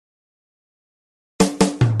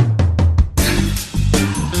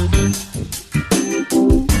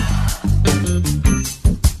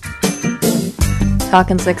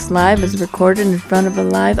Talkin' Sex Live is recorded in front of a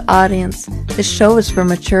live audience. This show is for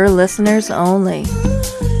mature listeners only.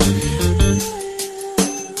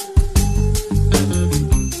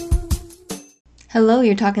 Hello,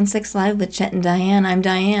 you're Talkin' Sex Live with Chet and Diane. I'm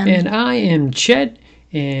Diane. And I am Chet,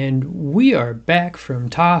 and we are back from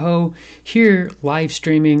Tahoe, here live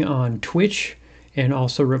streaming on Twitch, and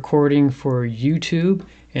also recording for YouTube,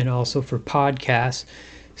 and also for podcasts.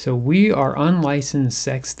 So we are unlicensed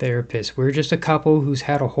sex therapists. We're just a couple who's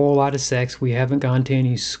had a whole lot of sex. We haven't gone to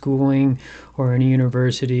any schooling or any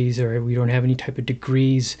universities, or we don't have any type of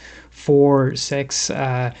degrees for sex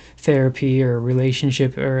therapy or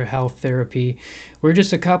relationship or health therapy. We're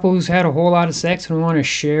just a couple who's had a whole lot of sex, and we want to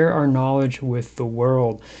share our knowledge with the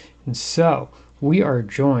world. And so we are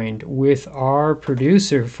joined with our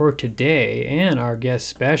producer for today and our guest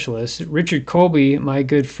specialist, Richard Colby, my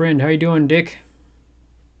good friend. How you doing, Dick?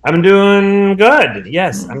 I'm doing good.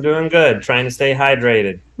 Yes, I'm doing good. Trying to stay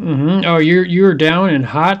hydrated. Mm-hmm. Oh, you're down in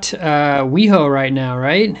hot WeHo right now,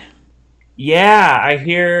 right? Yeah, I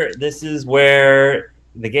hear this is where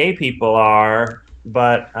the gay people are,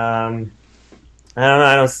 but I don't know.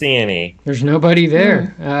 I don't see any. There's nobody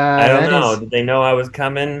there. I don't know. Did they know I was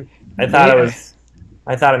coming? I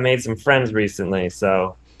thought I made some friends recently.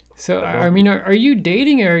 So I mean, are you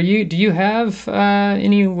dating, or do you have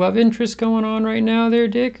any love interest going on right now there,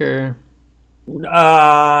 Dick? Or no,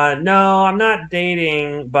 I'm not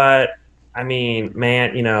dating, but I mean,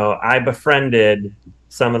 man, I befriended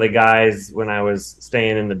some of the guys when I was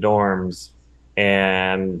staying in the dorms,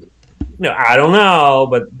 and I don't know,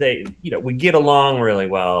 but they, we get along really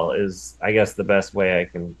well is, I guess, the best way I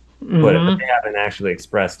can put it. But they haven't actually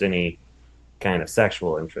expressed any kind of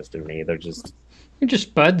sexual interest in me. You're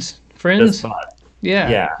just buds, friends. Just buds.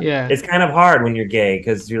 Yeah. It's kind of hard when you're gay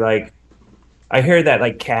because you're like, I hear that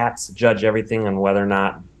like cats judge everything on whether or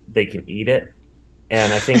not they can eat it.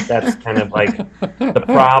 And I think that's kind of like the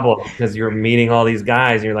problem, because you're meeting all these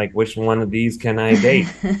guys and you're like, which one of these can I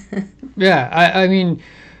date? Yeah. I mean,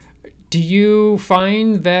 do you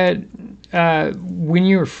find that when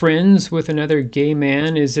you're friends with another gay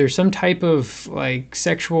man, is there some type of like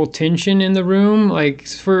sexual tension in the room? Like,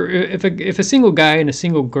 for if a single guy and a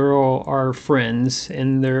single girl are friends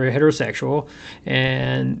and they're heterosexual,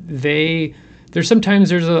 and there's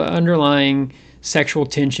sometimes an underlying sexual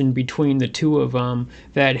tension between the two of them,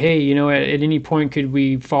 that, hey, at any point, could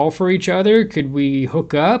we fall for each other? Could we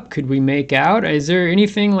hook up? Could we make out? Is there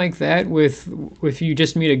anything like that with you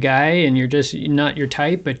just meet a guy and you're just not your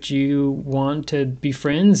type, but you want to be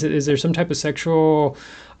friends? Is there some type of sexual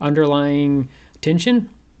underlying tension?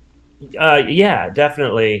 Yeah,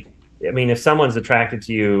 definitely. I mean, if someone's attracted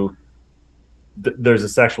to you, there's a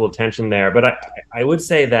sexual tension there. But I would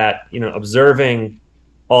say that, observing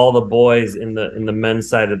all the boys in the men's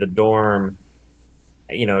side of the dorm,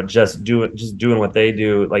 just doing what they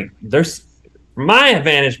do, like, there's, from my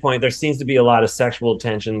vantage point, there seems to be a lot of sexual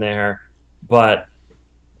tension there, but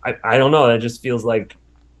I don't know, that just feels like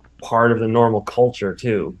part of the normal culture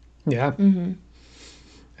too. Yeah. Mm-hmm.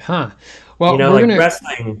 Huh. Well, like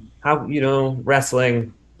wrestling,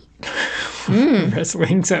 wrestling.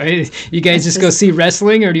 Wrestling. So you guys just go see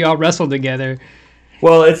wrestling, or do y'all wrestle together?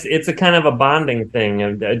 Well, it's a kind of a bonding thing,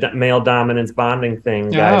 a male dominance bonding thing.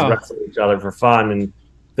 Guys wrestle each other for fun, and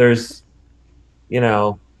there's,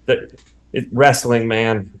 wrestling,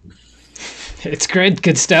 man. It's great,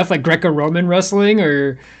 good stuff, like Greco-Roman wrestling,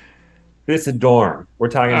 or it's a dorm. We're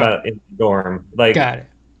talking about in the dorm. Like, got it.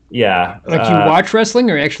 Yeah. Like, you watch wrestling,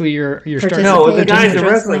 or actually you're starting? No, the guys are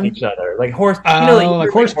wrestling each other, like horse. Like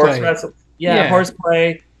horseplay. Wrestle. Yeah,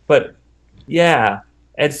 horseplay. But yeah.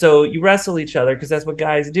 And so you wrestle each other because that's what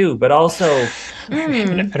guys do. But also, I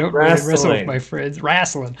don't really wrestle with my friends.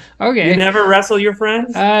 Wrestling. Okay. You never wrestle your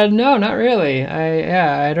friends? No, not really.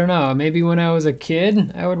 I don't know. Maybe when I was a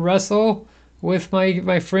kid, I would wrestle with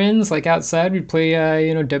my friends. Like, outside, we'd play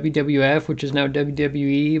WWF, which is now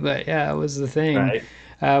WWE. But yeah, it was the thing. Right.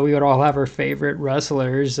 We would all have our favorite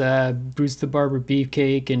wrestlers, Bruce the Barber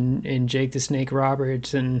Beefcake and Jake the Snake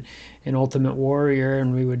Roberts and Ultimate Warrior,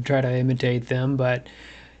 and we would try to imitate them. But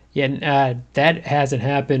yeah, that hasn't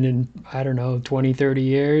happened in, I don't know, 20, 30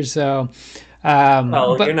 years. So,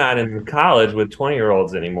 you're not in college with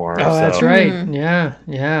 20-year-olds anymore. Oh, so. That's right.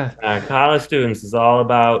 Mm-hmm. Yeah. College students is all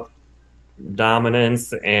about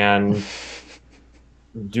dominance and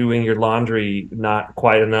doing your laundry not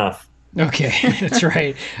quite enough. Okay, that's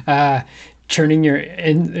right. turning your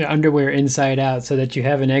underwear inside out so that you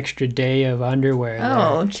have an extra day of underwear.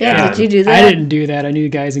 Oh, there. Chet, did you do that? I didn't do that. I knew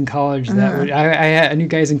guys in college that would. I knew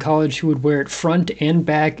guys in college who would wear it front and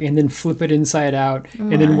back and then flip it inside out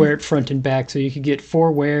and then wear it front and back, so you could get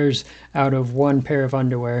 4 wears out of 1 pair of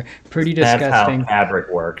underwear. Pretty disgusting. That's how fabric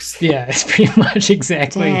works. Yeah, it's pretty much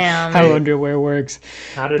exactly how underwear works.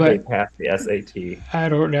 How did they pass the SAT? I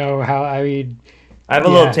don't know how. I mean, I have a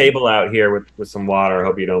little table out here with some water. I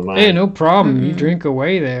hope you don't mind. Hey, no problem. You drink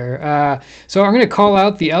away there. So I'm going to call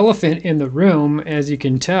out the elephant in the room. As you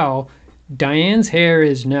can tell, Diane's hair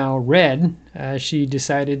is now red. She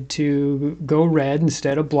decided to go red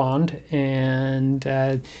instead of blonde, and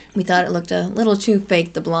we thought it looked a little too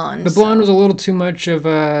fake, the blonde. The blonde was a little too much of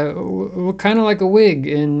kind of like a wig,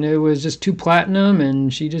 and it was just too platinum,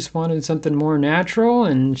 and she just wanted something more natural,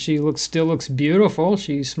 and she still looks beautiful.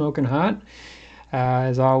 She's smoking hot.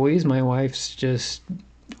 As always, my wife's just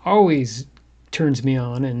always turns me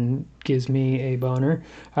on and gives me a boner.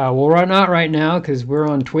 Well, not right now because we're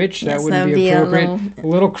on Twitch. That wouldn't be appropriate. A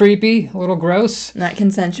little creepy, a little gross. Not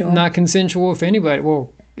consensual. Not consensual if anybody.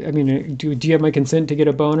 Well, I mean, do you have my consent to get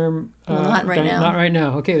a boner? Not right now. Not right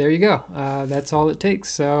now. Okay, there you go. That's all it takes.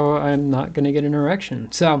 So I'm not going to get an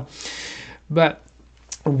erection. So, but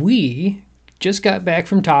we just got back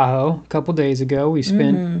from Tahoe a couple days ago. We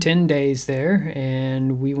spent 10 days there,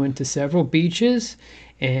 and we went to several beaches,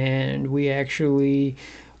 and we actually,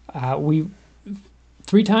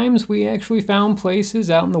 3 times we actually found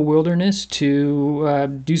places out in the wilderness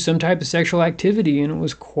to do some type of sexual activity, and it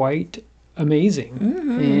was quite amazing.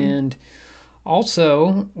 And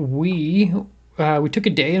also, we took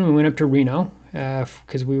a day and we went up to Reno,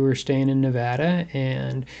 because we were staying in Nevada,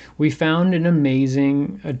 and we found an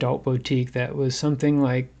amazing adult boutique that was something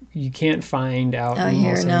like you can't find out in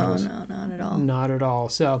here. Los No, Angeles. not at all. Not at all.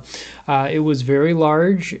 So it was very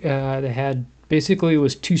large. They had basically, it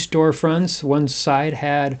was 2 storefronts. One side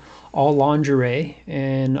had all lingerie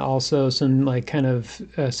and also some like kind of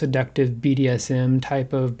seductive BDSM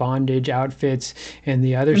type of bondage outfits, and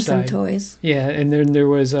the other side some toys. Yeah, and then there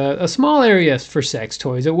was a small area for sex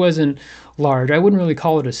toys. It wasn't large. I wouldn't really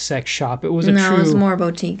call it a sex shop. It was a true, it was more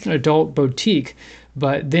boutique, adult boutique.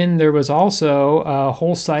 But then there was also a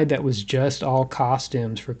whole side that was just all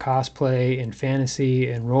costumes for cosplay and fantasy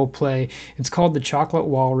and role play. It's called the Chocolate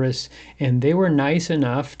Walrus, and they were nice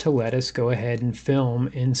enough to let us go ahead and film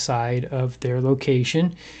inside of their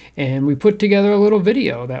location. And we put together a little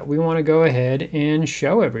video that we want to go ahead and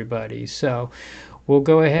show everybody. So we'll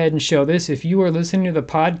go ahead and show this. If you are listening to the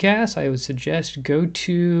podcast, I would suggest go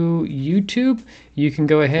to YouTube. You can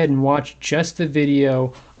go ahead and watch just the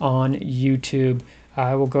video on YouTube.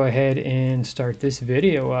 I will go ahead and start this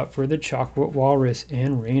video up for the Chocolate Walrus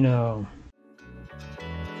in Reno.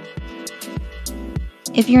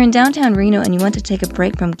 If you're in downtown Reno and you want to take a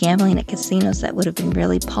break from gambling at casinos that would have been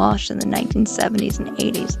really posh in the 1970s and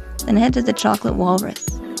 80s, then head to the Chocolate Walrus.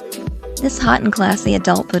 This hot and classy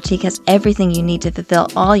adult boutique has everything you need to fulfill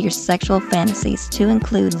all your sexual fantasies, to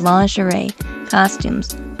include lingerie,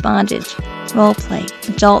 costumes, bondage, roleplay,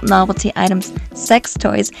 adult novelty items, sex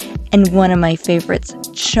toys, and one of my favorites,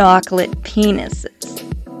 chocolate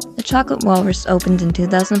penises. The Chocolate Walrus opened in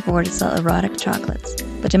 2004 to sell erotic chocolates,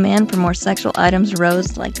 but demand for more sexual items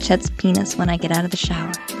rose like Chet's penis when I get out of the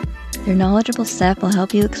shower. Their knowledgeable staff will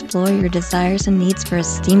help you explore your desires and needs for a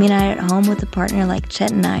steamy night at home with a partner like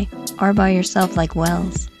Chet and I, or by yourself like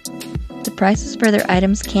Wells. The prices for their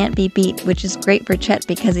items can't be beat, which is great for Chet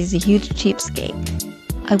because he's a huge cheapskate.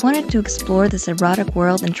 I wanted to explore this erotic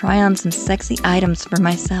world and try on some sexy items for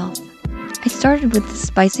myself. I started with the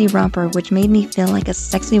spicy romper, which made me feel like a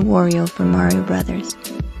sexy Wario from Mario Brothers.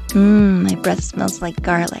 My breath smells like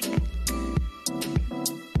garlic.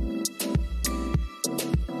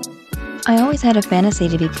 I always had a fantasy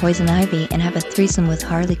to be Poison Ivy and have a threesome with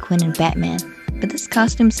Harley Quinn and Batman, but this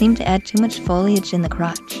costume seemed to add too much foliage in the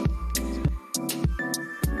crotch.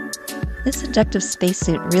 This seductive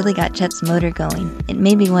spacesuit really got Chet's motor going. It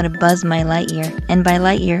made me want to buzz my light year, and by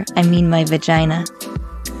light year, I mean my vagina.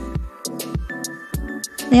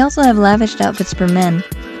 They also have lavish outfits for men.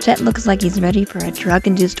 Chet looks like he's ready for a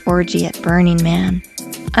drug-induced orgy at Burning Man.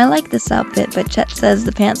 I like this outfit, but Chet says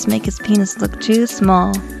the pants make his penis look too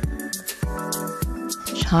small.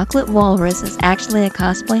 Chocolate Walrus is actually a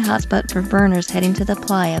cosplay hotspot for burners heading to the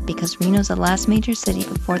playa because Reno's the last major city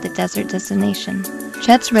before the desert destination.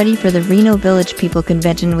 Chet's ready for the Reno Village People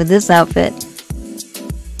convention with this outfit.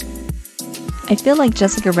 I feel like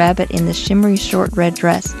Jessica Rabbit in this shimmery short red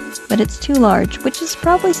dress, but it's too large, which is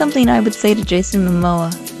probably something I would say to Jason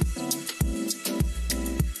Momoa.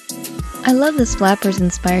 I love this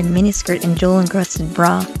flappers-inspired miniskirt and jewel-encrusted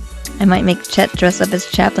bra. I might make Chet dress up as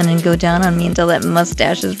Chaplin and go down on me until that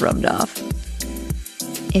mustache is rubbed off.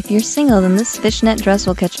 If you're single, then this fishnet dress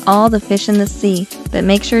will catch all the fish in the sea, but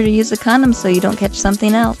make sure to use a condom so you don't catch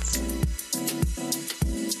something else.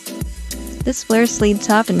 This flare sleeve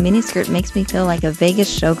top and miniskirt makes me feel like a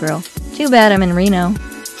Vegas showgirl. Too bad I'm in Reno.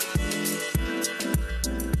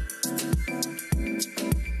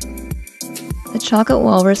 The Chocolate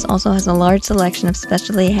Walrus also has a large selection of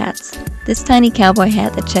specialty hats. This tiny cowboy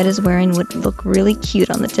hat that Chet is wearing would look really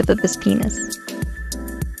cute on the tip of his penis.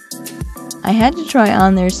 I had to try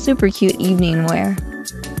on their super cute evening wear.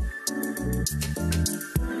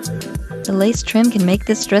 The lace trim can make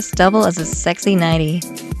this dress double as a sexy nightie.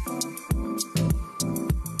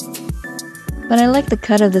 But I like the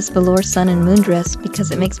cut of this velour sun and moon dress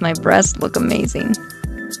because it makes my breasts look amazing.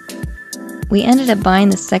 We ended up buying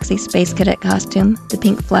the sexy space cadet costume, the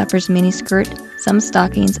pink flappers mini skirt, some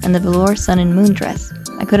stockings, and the velour sun and moon dress.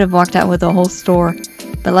 I could have walked out with the whole store,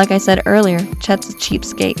 but like I said earlier, Chet's a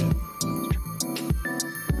cheapskate.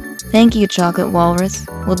 Thank you, Chocolate Walrus.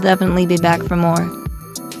 We'll definitely be back for more.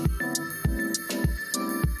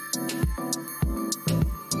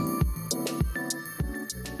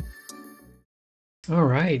 All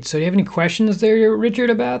right. So do you have any questions there, Richard,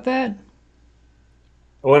 about that?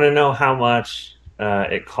 I want to know how much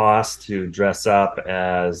it costs to dress up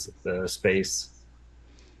as the space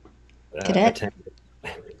Cadet? attendant.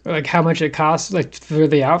 Like how much it costs, like for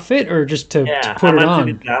the outfit, or just to put it on? How much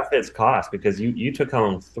did the outfits cost? Because you took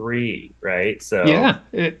home 3, right? So yeah,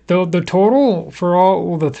 the total for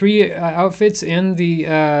all the 3 outfits and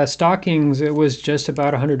the stockings, it was just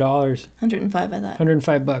about $100. $105, I thought.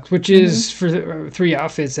 $105, which is for 3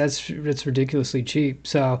 outfits. That's ridiculously cheap.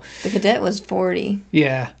 So the cadet was $40.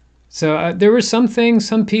 Yeah. So there were some things,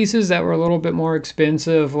 some pieces that were a little bit more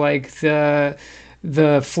expensive, like the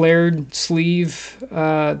flared sleeve.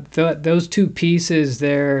 Those 2 pieces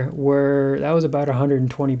that was about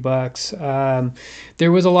 $120.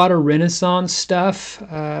 There was a lot of Renaissance stuff.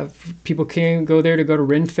 People can go there to go to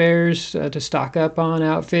Ren fairs to stock up on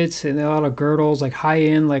outfits, and a lot of girdles, like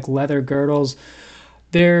high-end, like leather girdles.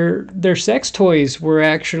 Their sex toys were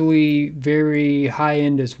actually very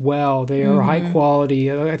high-end as well. They are high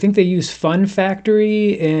quality. I think they use Fun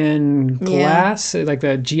Factory and glass, like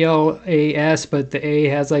the GLAS, but the A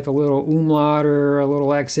has like a little umlaut or a little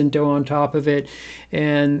accento on top of it.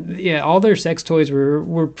 And yeah, all their sex toys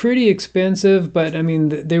were pretty expensive, but I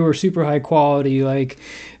mean, they were super high quality. Like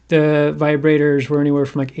the vibrators were anywhere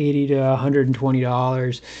from like $80 to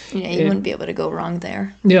 $120. Yeah, you wouldn't be able to go wrong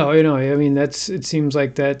there. No, I mean, it seems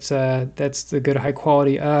like that's the good high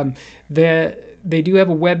quality. They do have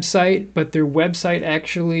a website, but their website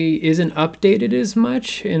actually isn't updated as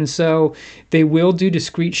much, and so they will do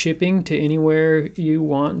discreet shipping to anywhere you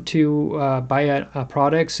want to buy a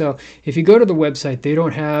product. So if you go to the website, they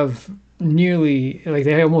don't have nearly, like,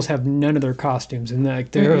 they almost have none of their costumes, and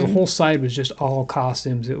like their whole side was just all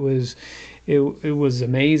costumes. It was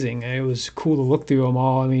amazing. It was cool to look through them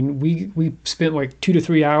all. I mean, we spent like 2 to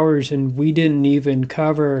 3 hours, and we didn't even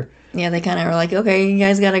cover. Yeah, they kind of were like, okay, you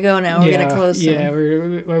guys got to go now. We're going to close soon. Yeah,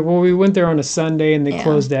 we went there on a Sunday, and they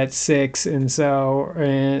closed at 6, and so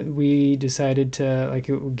we decided to like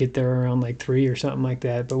get there around like 3 or something like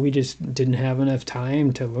that. But we just didn't have enough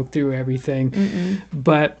time to look through everything.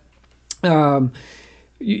 But I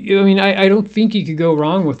mean, I don't think you could go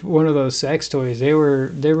wrong with one of those sex toys. They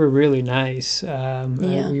were really nice.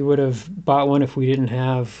 We would have bought one if we didn't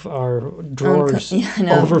have our drawers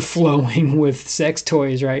overflowing with sex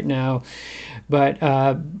toys right now. But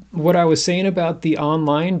what I was saying about the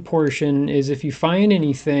online portion is, if you find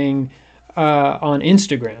anything on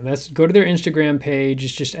Instagram, go to their Instagram page.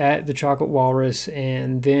 It's just at the Chocolate Walrus,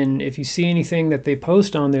 and then if you see anything that they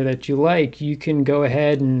post on there that you like, you can go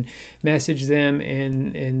ahead and message them,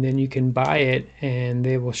 and then you can buy it, and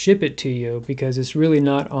they will ship it to you, because it's really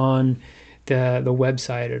not on the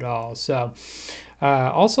website at all. So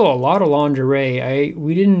also a lot of lingerie.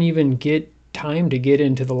 We didn't even get time to get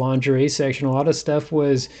into the lingerie section. A lot of stuff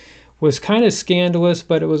was kind of scandalous,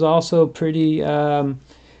 but it was also pretty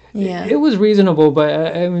it was reasonable,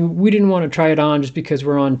 but I mean, we didn't want to try it on just because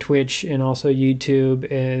we're on Twitch and also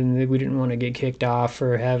YouTube, and we didn't want to get kicked off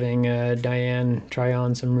for having Diane try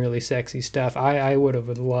on some really sexy stuff. I would have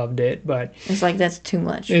loved it, but it's like that's too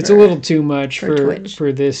much. It's a little too much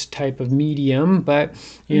for this type of medium, but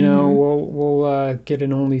you know, we'll get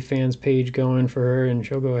an OnlyFans page going for her, and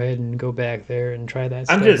she'll go ahead and go back there and try that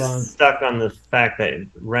stuff on. I'm just stuck on the fact that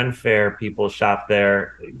Ren Fair people shop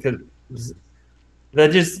there, because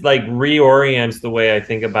that just like reorients the way I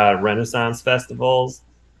think about Renaissance festivals.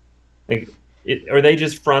 Like, are they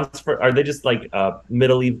just fronts for? Are they just like a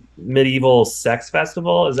medieval sex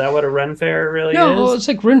festival? Is that what a Ren Fair really No, is? it's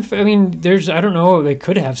like I mean, I don't know, they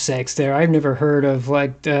could have sex there. I've never heard of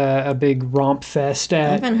like a big romp fest I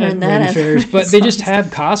haven't at heard that Ren ever. fairs, but they just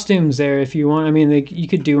have costumes there if you want. I mean, you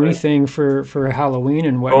could do Right. anything for Halloween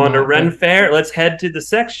and Going to whatnot, Ren but Fair. Let's head to the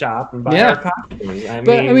sex shop and buy our yeah. costumes. I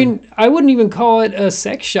But I mean, mean, I wouldn't even call it a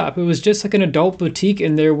sex shop. It was just like an adult boutique,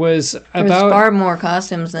 and there was There was about far more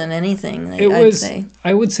costumes than anything, it I'd was say.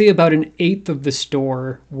 I would say about an eighth of the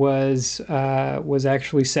store was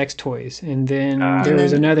actually sex toys, and then there And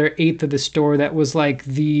was then another eighth of the store that was like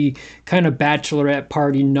the kind of bachelorette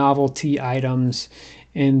party novelty items,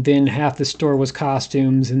 and then half the store was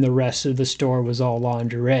costumes, and the rest of the store was all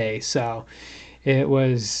lingerie. So it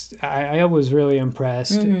was I was really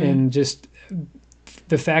impressed, and just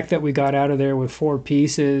the fact that we got out of there with 4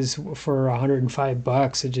 pieces for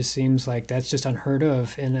 $105, it just seems like that's just unheard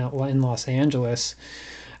of in Los Angeles.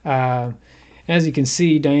 Uh, as you can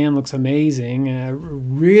see, Diane looks amazing. I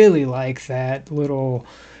really like that little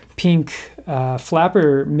pink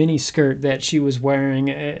flapper mini skirt that she was wearing.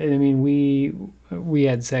 I mean, we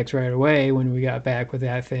had sex right away when we got back with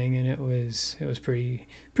that thing, and it was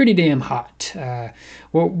pretty damn hot.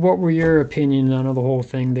 What were your opinions on the whole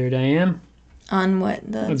thing there, Diane? on what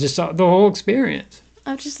the Just the whole experience.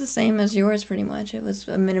 oh, just the same as yours, pretty much. It was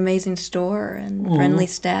an amazing store and Mhm. friendly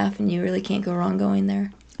staff, and you really can't go wrong going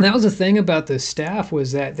there. That was the thing about the staff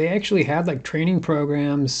was that they actually had like training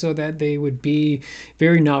programs so that they would be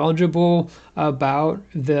very knowledgeable about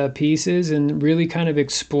the pieces and really kind of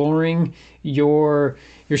exploring your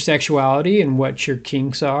sexuality and what your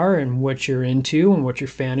kinks are and what you're into and what your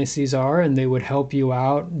fantasies are, and they would help you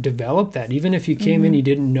out develop that. Even if you came in you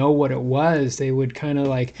didn't know what it was, they would kind of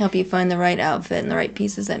like Help you find the right outfit and the right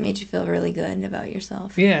pieces that made you feel really good about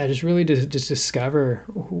yourself. yeah, just really just discover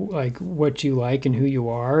like what you like and who you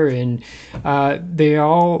are, and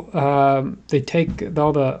they take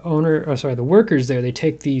all the workers there. They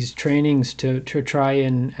take these trainings to try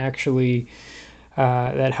and actually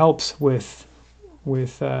that helps with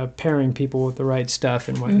pairing people with the right stuff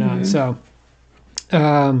and whatnot. So.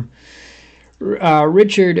 Um,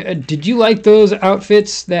 Richard, did you like those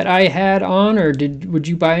outfits that I had on, or would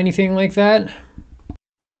you buy anything like that?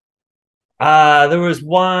 there was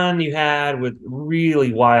one you had with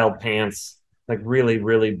really wild pants, like really,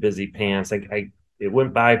 really busy pants. Like it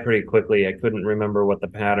went by pretty quickly. I couldn't remember what the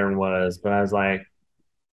pattern was, but I was like,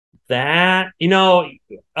 that,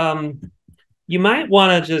 um, you might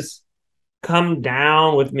want to just come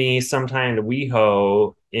down with me sometime to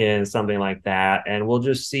WeHo in something like that, and we'll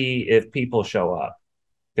just see if people show up.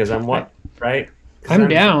 Because I'm I, what, right? Because I'm I'm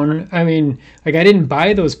down. I mean, like I didn't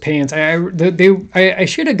buy those pants. I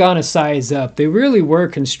should have gone a size up. They really were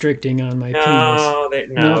constricting on my penis. no, it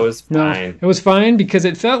No, was no, fine. it was fine because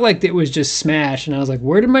it felt like it was just smashed, and I was like,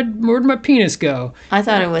 where did my penis go? I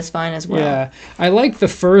thought it was fine as well. Yeah, I like the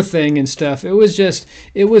fur thing and stuff. It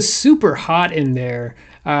was super hot in there.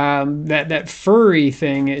 That furry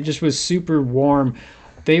thing, it just was super warm.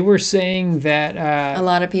 They were saying that A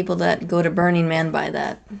lot of people that go to Burning Man buy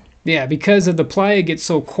that. yeah, because of the playa gets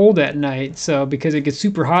so cold at night. So because it gets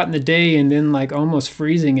super hot in the day and then like almost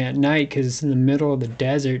freezing at night because it's in the middle of the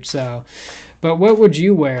desert. So, but what would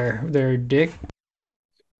you wear there, Dick?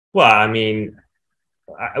 Well, I mean,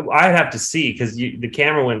 I'd have to see because the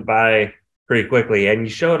camera went by pretty quickly, and you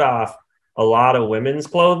showed off a lot of women's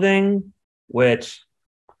clothing, which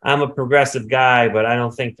I'm a progressive guy, but I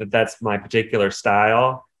don't think that that's my particular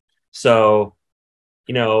style. So,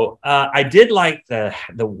 I did like the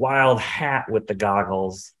wild hat with the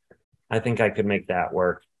goggles. I think I could make that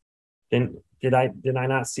work. Did I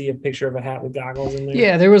not see a picture of a hat with goggles in there?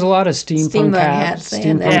 Yeah, there was a lot of steampunk Steampunk hats. hats, they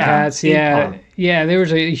had Steampunk that. hats. Yeah, Steampunk. yeah. There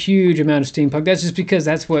was a huge amount of steampunk. That's just because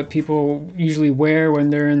that's what people usually wear when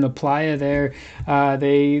they're in the playa. There,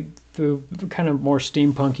 the kind of more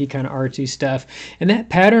steampunky, kind of artsy stuff. And that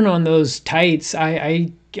pattern on those tights,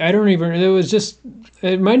 I don't even. It was just.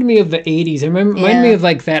 It reminded me of the '80s. It reminded me Yeah. of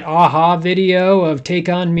like that Aha video of "Take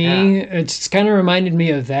on Me." Yeah. It just kind of reminded me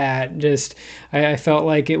of that. Just I felt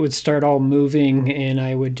like it would start all moving, and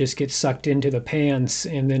I would just get sucked into the pants,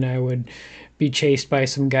 and then I would be chased by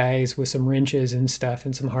some guys with some wrenches and stuff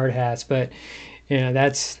and some hard hats. But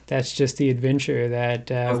that's just the adventure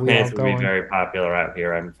that Those we all pants would go be on. very popular out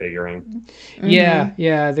here, I'm figuring. Yeah,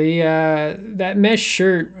 yeah. The that mesh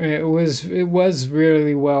shirt it was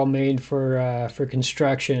really well made for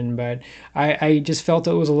construction, but I just felt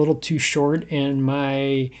it was a little too short, and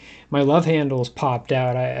my love handles popped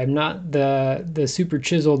out. I'm not the super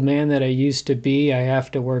chiseled man that I used to be. I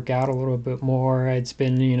have to work out a little bit more. It's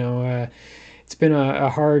been a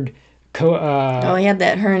hard He had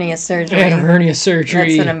that hernia surgery. I had a hernia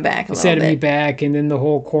surgery. That set him back a little bit. Set me back, and then the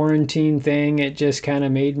whole quarantine thing, it just kind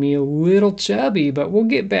of made me a little chubby, but we'll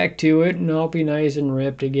get back to it, and I'll be nice and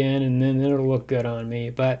ripped again, and then it'll look good on me,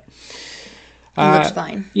 but... It looks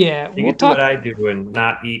fine. Yeah. You can do what I do and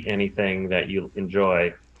not eat anything that you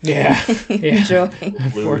enjoy. Yeah. Enjoy.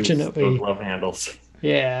 Unfortunately. Those love handles.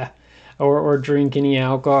 Yeah. Or drink any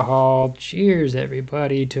alcohol. Cheers,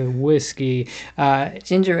 everybody, to whiskey.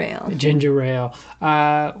 Ginger ale. Ginger ale.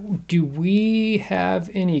 Do we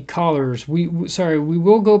have any callers? We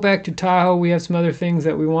will go back to Tahoe. We have some other things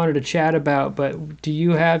that we wanted to chat about, but do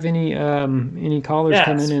you have any callers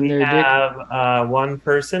coming in there, Dick? We have one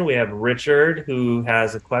person. We have Richard, who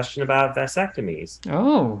has a question about vasectomies.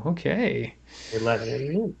 Oh, okay. We're letting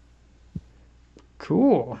him in.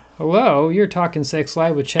 Cool. Hello, you're talking Sex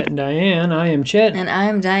Live with Chet and Diane. I am Chet. And I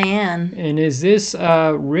am Diane. And is this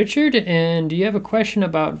Richard? And do you have a question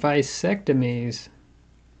about vasectomies?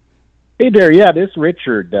 Hey there, yeah, this is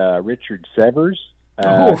Richard, Richard Severs.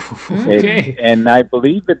 Okay. And I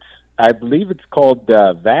believe it's called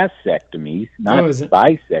vasectomies, not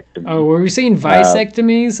bisectomies. Oh, were we saying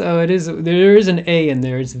vasectomies? It is. There is an A in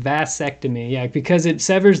there. It's vasectomy. Yeah, because it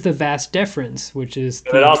severs the vas deferens, which is.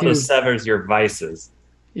 But it also severs your vices.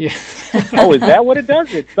 Yeah. Oh, is that what it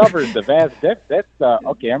does? It severs the vas def. That's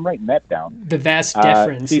okay. I'm writing that down. The vas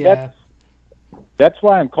deferens. See, yeah. That's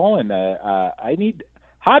why I'm calling. I need.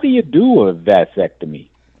 How do you do a vasectomy?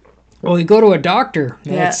 Well, you go to a doctor.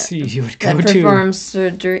 That's you would go that to performs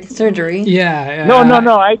surgery. Yeah. No. I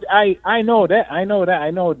know that. I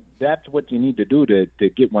know that's what you need to do to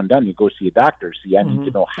get one done. You go see a doctor. See, I need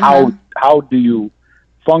to know how do you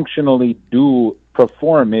functionally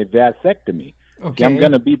perform a vasectomy. Okay. See, I'm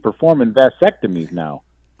going to be performing vasectomies now.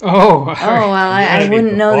 Oh. Well, I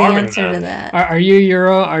wouldn't know the answer to that. Are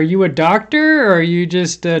you a doctor, or are you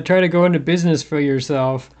just trying to go into business for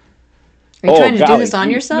yourself? Are you trying to do this on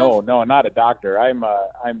yourself? No, not a doctor. I'm a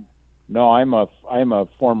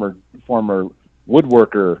former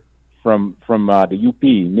woodworker from the UP,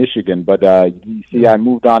 Michigan. But you see, I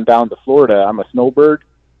moved on down to Florida. I'm a snowbird.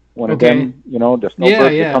 One of them, the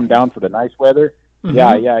snowbirds that come down for the nice weather.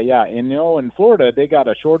 Mm-hmm. Yeah. And in Florida, they got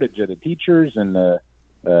a shortage of the teachers and the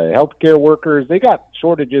healthcare workers. They got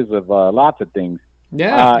shortages of lots of things.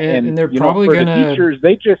 Yeah, and they're probably for the teachers,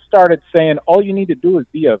 they just started saying all you need to do is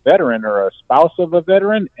be a veteran or a spouse of a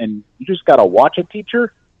veteran, and you just got to watch a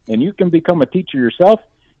teacher, and you can become a teacher yourself.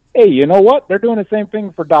 Hey, you know what? They're doing the same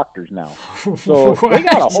thing for doctors now. So they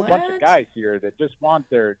got a whole bunch of guys here that just want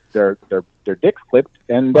their dicks clipped,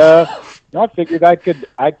 and I figured I could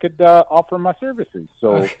offer my services.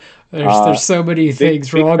 So there's so many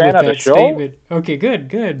things wrong with that statement. Okay,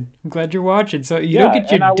 good. I'm glad you're watching. So you don't get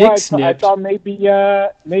your dick snipped. I thought maybe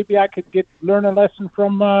I could learn a lesson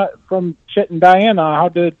from Chet and Diane on how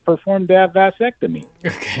to perform that vasectomy.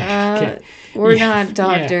 Okay. We're not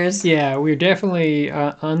doctors. Yeah, we're definitely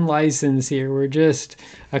unlicensed here. We're just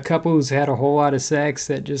a couple who's had a whole lot of sex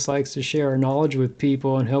that just likes to share our knowledge with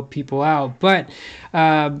people and help people out. But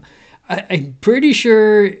I'm pretty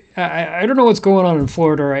sure, I don't know what's going on in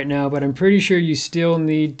Florida right now, but I'm pretty sure you still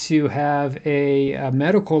need to have a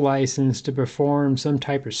medical license to perform some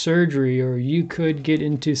type of surgery, or you could get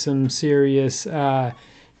into some serious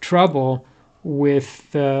trouble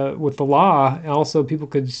with the law. Also, people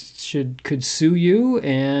could sue you,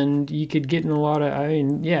 and you could get in a lot of.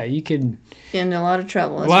 You could get in a lot of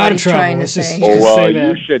trouble. That's a lot of trouble. Trying to say.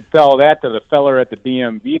 You should tell that to the feller at the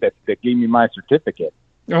DMV that gave me my certificate.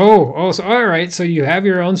 Oh, so all right. So you have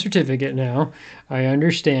your own certificate now. I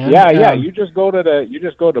understand. Yeah. You just go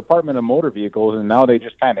to Department of Motor Vehicles, and now they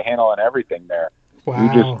just kind of handling everything there.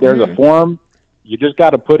 Wow. There's a form. You just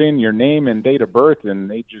got to put in your name and date of birth, and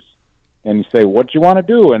you say what you want to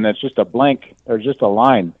do, and it's just a blank or just a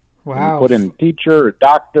line. Wow. You put in teacher,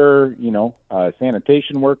 doctor,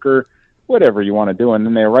 sanitation worker, whatever you want to do, and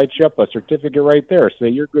then they write you up a certificate right there. Say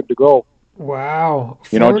you're good to go. Wow.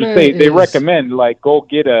 Just they recommend go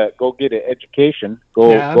get an education.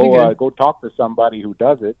 Go talk to somebody who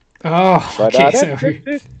does it. Oh, but,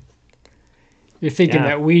 okay. You're thinking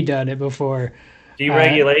that we done it before.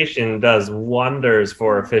 Deregulation does wonders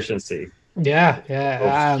for efficiency. Yeah.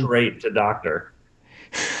 Go straight to doctor.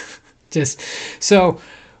 So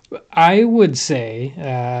I would say,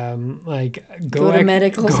 go to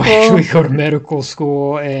medical school. Actually, go to medical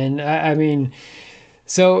school, and I mean,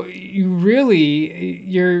 so you really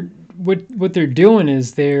what they're doing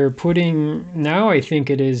is they're putting, now I think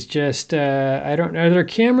it is just I don't know, are there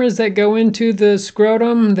cameras that go into the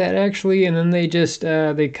scrotum that actually, and then they just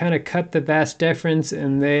they kind of cut the vas deferens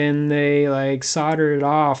and then they like solder it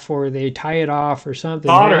off or they tie it off or something.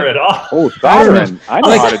 Solder it off. Oh, soldering! I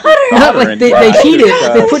know how to do soldering. Like they heat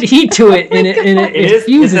it, they put heat to it, and it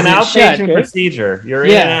fuses it's an outpatient shut. procedure. You're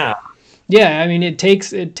in and out. Yeah, I mean it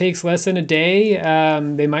takes less than a day.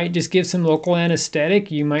 They might just give some local anesthetic.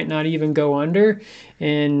 You might not even go under,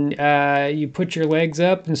 and you put your legs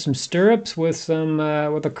up in some stirrups with some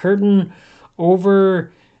with a curtain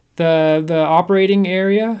over the operating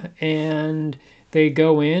area, and they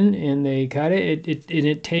go in and they cut it.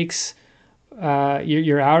 It takes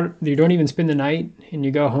you're out. You don't even spend the night, and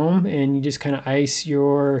you go home and you just kind of ice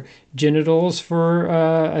your genitals for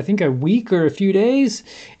I think a week or a few days,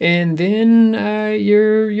 and then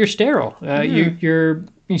you're sterile.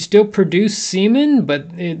 You still produce semen, but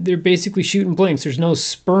they're basically shooting blanks. There's no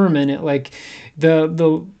sperm in it. Like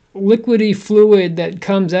the liquidy fluid that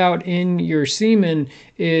comes out in your semen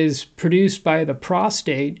is produced by the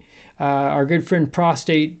prostate. Our good friend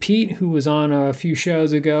Prostate Pete, who was on a few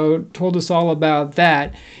shows ago, told us all about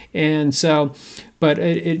that. And so, but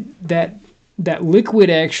that liquid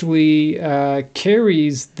actually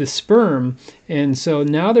carries the sperm. And so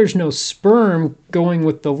now there's no sperm going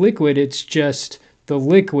with the liquid. It's just the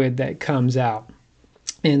liquid that comes out.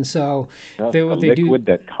 And so the liquid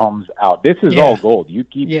that comes out. This is all gold. You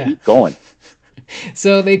keep going.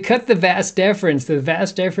 So they cut the vas deferens. The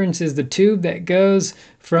vas deferens is the tube that goes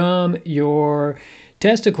from your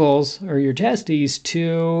testicles or your testes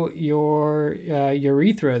to your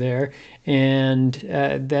urethra there, and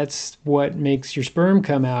that's what makes your sperm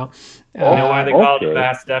come out. You know why they call it the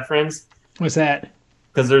vas deferens? What's that?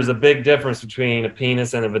 Because there's a big difference between a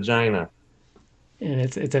penis and a vagina. And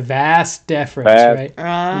it's a vas deferens, right?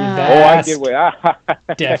 I get what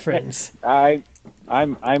deferens.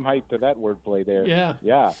 I'm hyped to that wordplay there.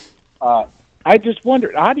 Yeah. I just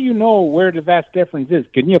wondered, how do you know where the vas deferens is?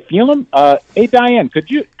 Can you feel them? Hey Diane,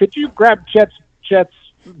 could you grab Chet's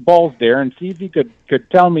balls there and see if he could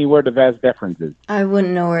tell me where the vas deferens is? I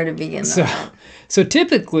wouldn't know where to begin. So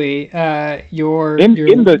typically, your in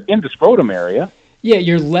the scrotum area. Yeah,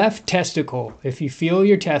 your left testicle. If you feel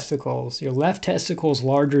your testicles, your left testicle is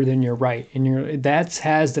larger than your right, and that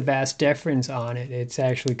has the vas deferens on it. It's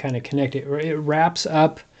actually kind of connected. It wraps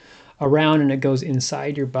up around and it goes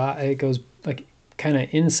inside your body. It goes like kind of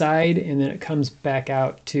inside, and then it comes back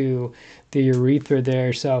out to the urethra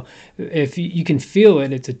there. So if you can feel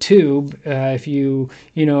it, it's a tube. If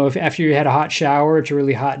after you had a hot shower, it's a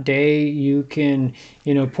really hot day, you can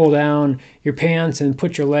pull down your pants and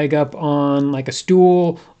put your leg up on like a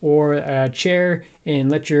stool or a chair and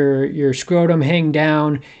let your scrotum hang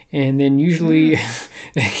down. And then usually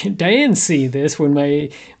Diane see this when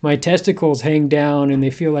my testicles hang down and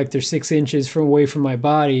they feel like they're 6 inches away from my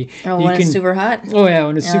body. When it's super hot? Oh yeah,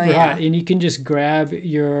 when it's super hot. And you can just grab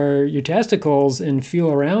your testicles and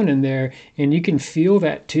feel around in there, and you can feel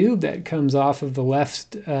that tube that comes off of the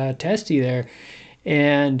left testy there.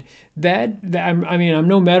 And I'm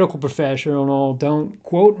no medical professional, don't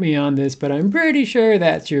quote me on this, but I'm pretty sure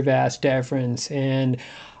that's your vas deferens. And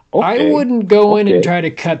I wouldn't go in and try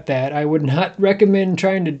to cut that. I would not recommend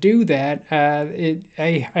trying to do that.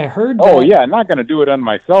 I heard that. Oh yeah, I'm not going to do it on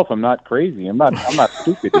myself. I'm not crazy. I'm not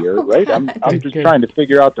stupid here, right? I'm just trying to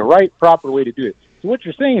figure out the proper way to do it. So what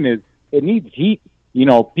you're saying is it needs heat.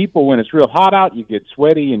 People, when it's real hot out, you get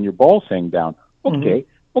sweaty and your balls hang down. Okay.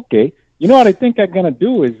 You know what I think I'm going to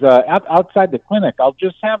do is outside the clinic, I'll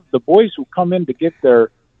just have the boys who come in to get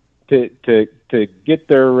their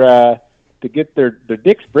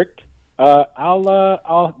dicks bricked.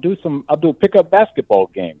 I'll do a pickup basketball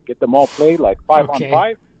game. Get them all play like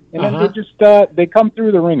 5-on-5, and then they just they come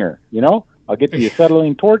through the ringer. I'll get the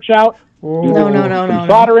acetylene torch out. No.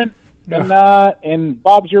 Soldering. And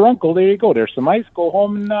Bob's your uncle. There you go. There's some ice. Go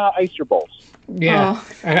home and ice your balls. Yeah,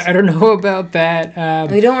 I don't know about that.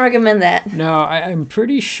 We don't recommend that. No, I'm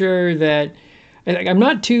pretty sure that I'm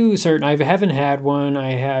not too certain. I haven't had one.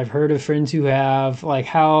 I have heard of friends who have, like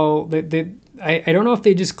how I don't know if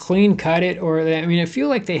they just clean cut it or I feel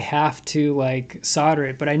like they have to like solder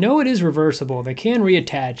it, but I know it is reversible. They can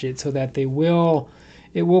reattach it so that it will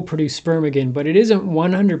produce sperm again, but it isn't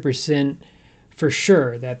 100% for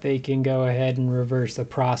sure that they can go ahead and reverse the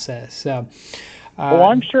process. So.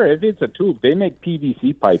 I'm sure if it's a tube, they make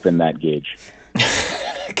PVC pipe in that gauge.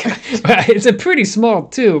 It's a pretty small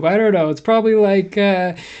tube. I don't know. It's probably like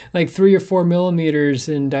 3 or 4 millimeters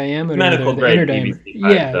in diameter. Medical grade PVC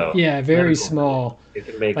pipe, though. Yeah, very small. It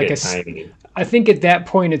can make it tiny. I think at that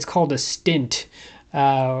point it's called a stint.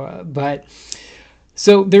 But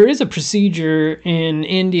so there is a procedure in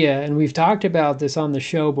India, and we've talked about this on the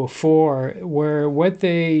show before, where what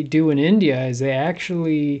they do in India is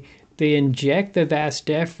they inject the vas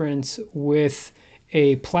deferens with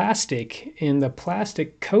a plastic, and the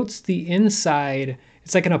plastic coats the inside.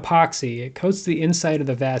 It's like an epoxy. It coats the inside of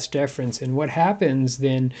the vas deferens, and what happens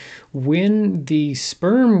then when the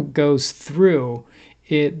sperm goes through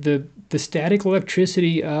it, the static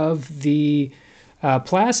electricity of the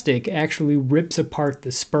plastic actually rips apart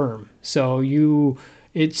the sperm. So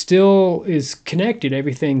it still is connected,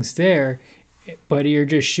 everything's there, but you're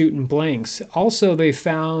just shooting blanks. Also, they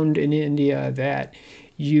found in India that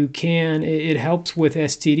it helps with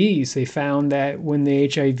STDs. They found that when the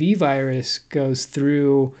HIV virus goes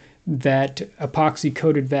through that epoxy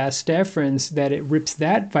coated vas deferens, that it rips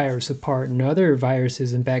that virus apart and other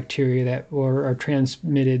viruses and bacteria that are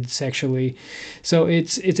transmitted sexually. So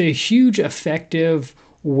it's a huge effective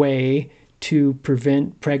way to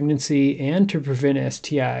prevent pregnancy and to prevent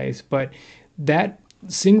STIs. But that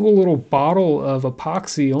single little bottle of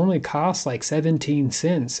epoxy only costs like 17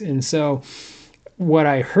 cents. And so what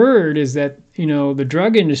I heard is that, the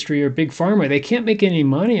drug industry or big pharma, they can't make any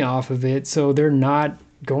money off of it, so they're not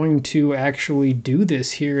going to actually do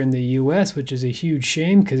this here in the US, which is a huge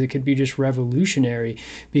shame because it could be just revolutionary.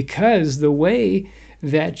 Because the way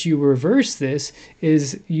that you reverse this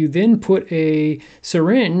is you then put a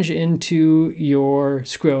syringe into your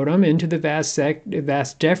scrotum, into the vas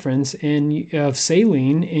deferens of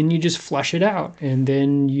saline, and you just flush it out, and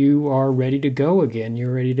then you are ready to go again.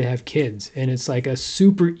 You're ready to have kids, and it's like a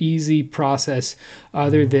super easy process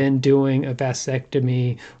other than doing a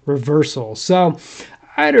vasectomy reversal. So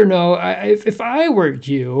I don't know. If I were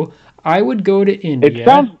you, I would go to India. It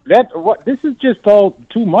sounds this is just all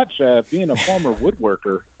too much. Being a former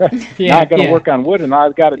woodworker, now I got to work on wood, and all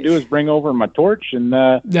I've got to do is bring over my torch and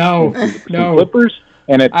some clippers,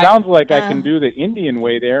 and it sounds like I can do the Indian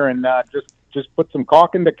way there, and just put some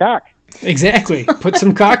caulk in the cock. Exactly. Put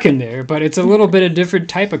some caulk in there, but it's a little bit of different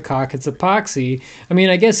type of caulk. It's epoxy. I mean,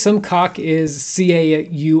 I guess some caulk is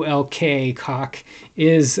CAULK. Caulk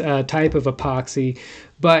is a type of epoxy.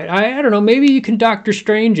 But I don't know, maybe you can Doctor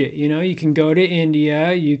Strange it. You can go to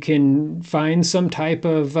India, you can find some type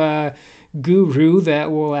of guru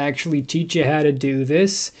that will actually teach you how to do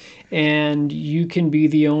this, and you can be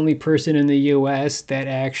the only person in the US that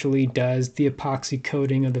actually does the epoxy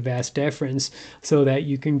coating of the vas deferens, so that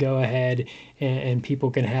you can go ahead and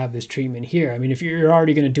people can have this treatment here. I mean, if you're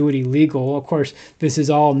already going to do it illegal, of course, this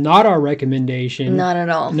is all not our recommendation. Not at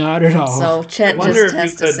all. Not at all. So Chet just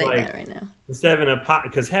has to say that right now. Instead of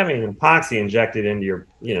because having an epoxy injected into your,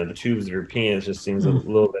 the tubes of your penis just seems a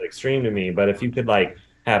little bit extreme to me. But if you could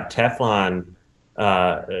have Teflon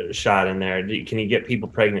shot in there, can you get people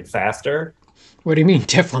pregnant faster? What do you mean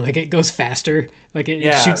Teflon? Like it goes faster? Like it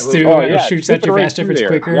shoots through? It shoots at your vas deferens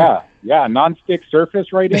quicker? Yeah, non-stick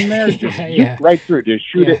surface right in there. Just right through. Just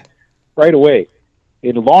shoot it right away.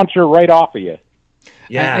 It'll launch her right off of you.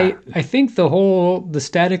 Yeah, I think the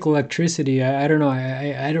static electricity. I don't know.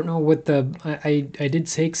 I don't know what I did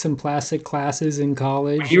take some plastic classes in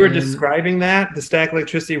college. When you were describing the static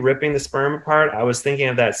electricity ripping the sperm apart, I was thinking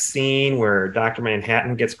of that scene where Dr.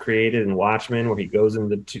 Manhattan gets created in Watchmen, where he goes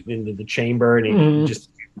into the chamber and he just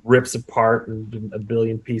rips apart in a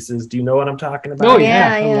billion pieces. Do you know what I'm talking about? Oh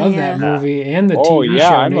yeah, I love that movie and the TV show.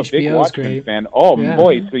 I'm a big Watchmen fan. Oh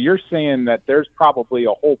boy, so you're saying that there's probably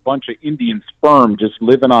a whole bunch of Indian sperm just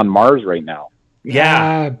living on Mars right now?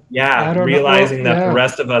 Yeah, realizing that the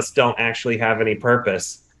rest of us don't actually have any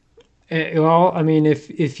purpose. Well, I mean,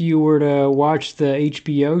 if you were to watch the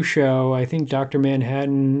HBO show, I think Dr.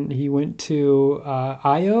 Manhattan, he went to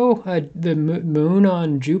Io, the moon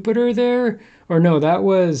on Jupiter there. Or no, that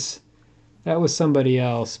was somebody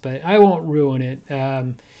else, but I won't ruin it.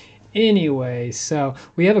 Anyway, so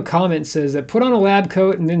we have a comment that says that put on a lab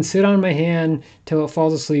coat and then sit on my hand till it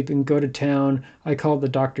falls asleep and go to town. I called the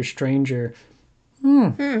Dr. Stranger.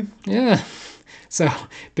 Yeah. So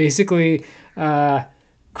basically,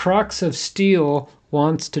 Crux of Steel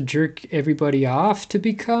wants to jerk everybody off to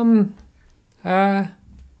become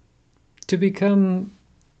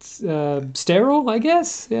sterile, I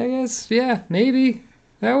guess. Yeah, maybe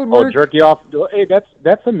that would work. Oh, jerk you off. Hey,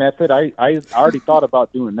 that's a method. I already thought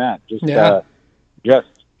about doing that. Using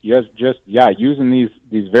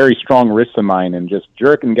these very strong wrists of mine and just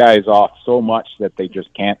jerking guys off so much that they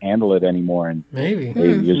just can't handle it anymore, and maybe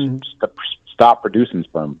they just stop producing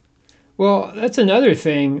sperm. Well, that's another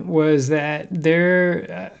thing was that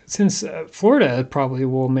since Florida probably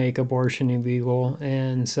will make abortion illegal,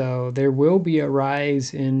 and so there will be a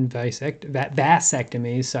rise in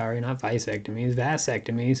vasectomies. Sorry, not vasectomies,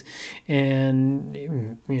 vasectomies,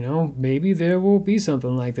 and maybe there will be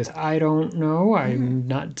something like this. I don't know. I'm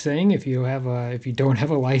not saying if you don't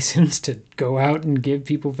have a license to go out and give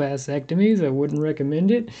people vasectomies, I wouldn't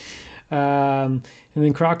recommend it. And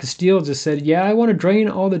then Croc of Steel just said, yeah, I want to drain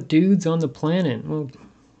all the dudes on the planet. Well,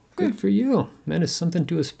 good for you. That is something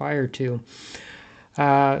to aspire to.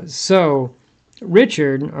 So,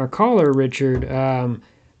 Richard, our caller, Richard, I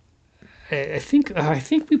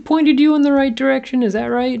think we pointed you in the right direction. Is that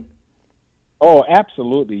right? Oh,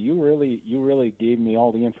 absolutely. You really gave me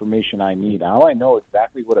all the information I need. Now I know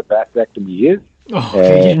exactly what a vasectomy is. Oh,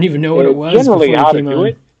 okay. You didn't even know what it was. Generally, how to do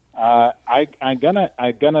it. I'm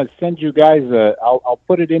gonna send you guys. I'll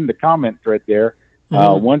put it in the comment thread there.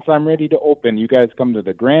 Once I'm ready to open, you guys come to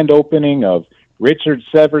the grand opening of Richard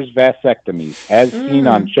Severs Vasectomies, as seen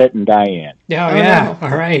on Chet and Diane. Oh, yeah.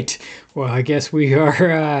 All right. Well, I guess we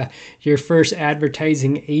are your first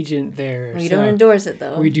advertising agent there. We don't endorse it,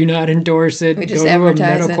 though. We do not endorse it. We just Go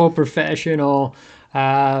advertise to a medical professional.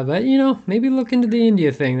 But maybe look into the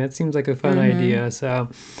India thing. That seems like a fun idea. So.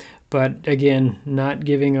 But again, not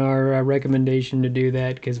giving our recommendation to do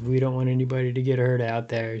that because we don't want anybody to get hurt out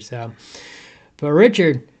there. So, but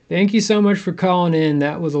Richard, thank you so much for calling in.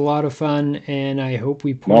 That was a lot of fun, and I hope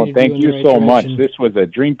we pointed thank you in the right so direction. much. This was a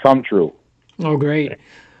dream come true. Oh, great.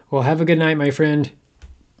 Well, have a good night, my friend.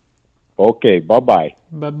 Okay, bye-bye.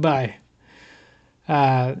 Bye-bye.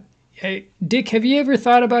 Hey, Dick, have you ever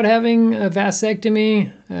thought about having a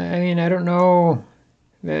vasectomy? I mean, I don't know.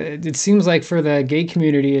 It seems like for the gay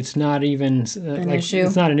community, it's not even an issue.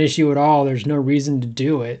 It's not an issue at all. There's no reason to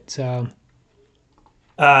do it. So,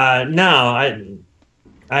 no,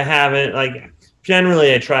 I haven't. Like,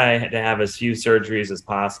 generally, I try to have as few surgeries as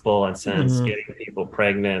possible, and since getting people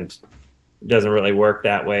pregnant doesn't really work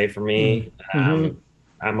that way for me, I'm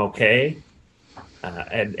okay.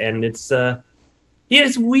 And it's yeah,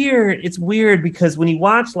 it's weird. It's weird because when you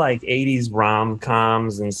watch like 80s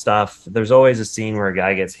rom-coms and stuff, there's always a scene where a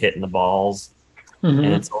guy gets hit in the balls. And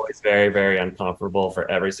it's always very, very uncomfortable for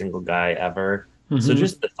every single guy ever. So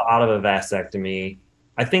just the thought of a vasectomy,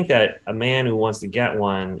 I think that a man who wants to get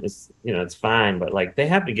one is, it's fine, but like they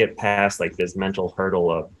have to get past like this mental hurdle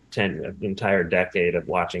of an entire decade of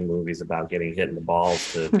watching movies about getting hit in the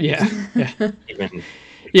balls to even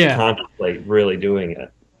contemplate really doing it.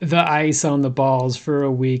 The ice on the balls for a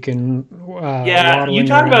week and you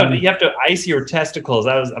talk about you have to ice your testicles.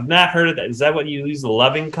 I've not heard of that. Is that what you use the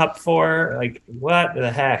loving cup for? Like what the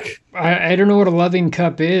heck? I don't know what a loving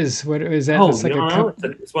cup is. What is that? Oh, like a cup?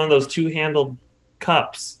 It's one of those two-handled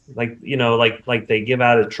cups, like like they give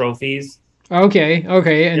out at trophies. Okay,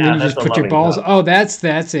 and then you just put your balls. Cup. Oh, that's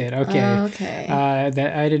it. Okay. Okay.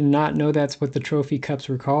 That I did not know that's what the trophy cups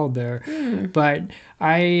were called there. But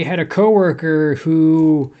I had a coworker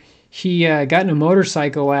who he got in a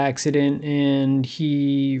motorcycle accident and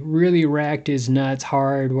he really racked his nuts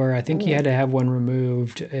hard. Where I think he had to have one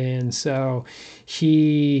removed, and so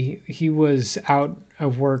he was out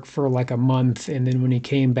of work for like a month, and then when he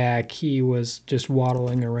came back, he was just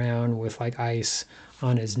waddling around with like ice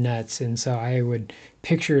on his nuts. And so I would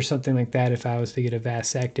picture something like that if I was to get a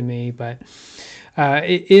vasectomy. But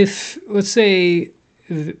if, let's say,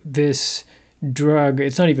 this drug,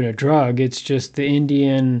 it's not even a drug, it's just the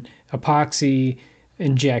Indian epoxy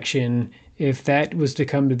injection, if that was to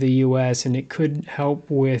come to the U.S. and it could help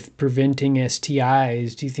with preventing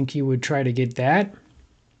STIs, do you think you would try to get that?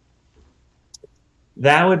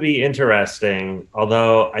 That would be interesting,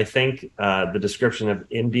 although I think the description of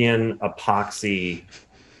Indian epoxy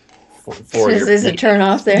for is a turn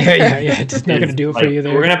off there. Yeah. It's not going to do it for you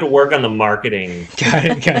there. We're going to have to work on the marketing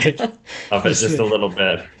got it. of it just a little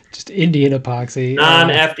bit. Just Indian epoxy.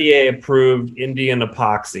 Non-FDA approved Indian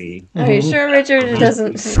epoxy. Are you sure, Richard? It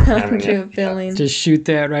doesn't sound too appealing. Just shoot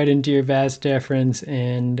that right into your vas deferens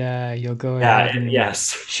and you'll go ahead and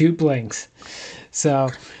shoot blanks. So...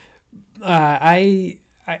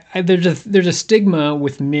 there's a stigma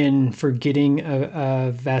with men for getting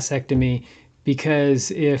a vasectomy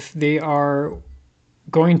because if they are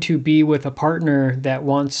going to be with a partner that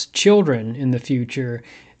wants children in the future,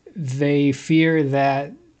 they fear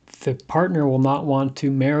that the partner will not want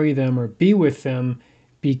to marry them or be with them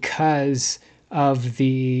because of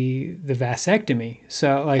the vasectomy.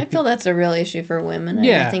 So like I feel that's a real issue for women.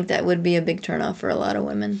 Yeah. I think that would be a big turnoff for a lot of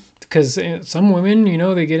women. because some women,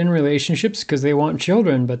 they get in relationships because they want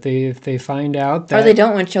children, but if they find out that Or they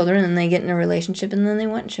don't want children and they get in a relationship and then they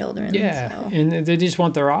want children. yeah, So. and they just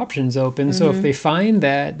want their options open. So if they find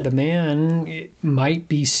that the man might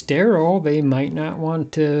be sterile, they might not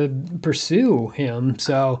want to pursue him.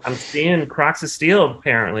 So I'm seeing Crocs of Steel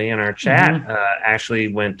apparently in our chat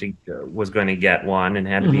actually was going to get one and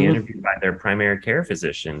had to be interviewed by their primary care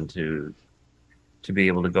physician to be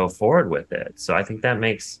able to go forward with it. So I think that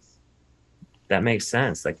makes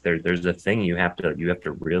sense. Like there's a thing you have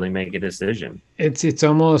to really make a decision. it's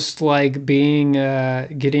almost like being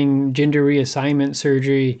getting gender reassignment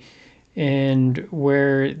surgery, and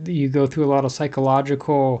where you go through a lot of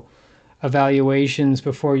psychological evaluations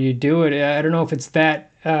before you do it. I don't know if it's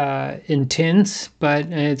that intense, but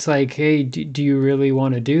it's like, hey, do you really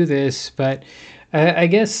want to do this? But I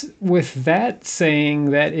guess with that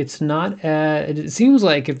saying that it's not, it seems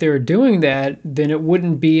like if they were doing that, then it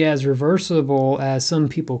wouldn't be as reversible as some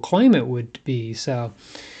people claim it would be. So,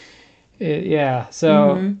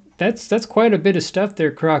 so that's quite a bit of stuff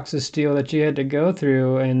there, Crocs of Steel, that you had to go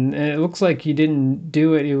through, and it looks like you didn't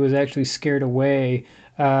do it. He was actually scared away.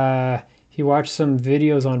 He watched some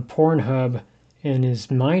videos on Pornhub, and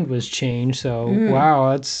his mind was changed. So, wow,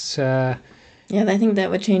 that's... Yeah, I think that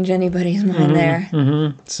would change anybody's mind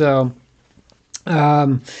there. So,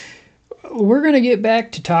 we're going to get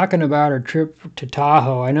back to talking about our trip to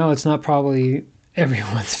Tahoe. I know it's not probably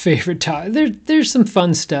everyone's favorite Tahoe. There's some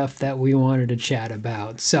fun stuff that we wanted to chat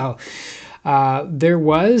about. So, there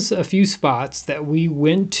was a few spots that we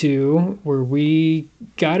went to where we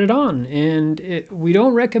got it on, and we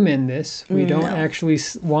don't recommend this. We don't actually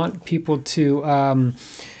want people to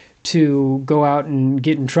go out and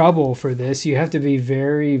get in trouble for this. You have to be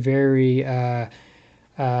very, very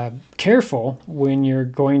careful when you're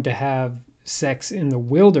going to have sex in the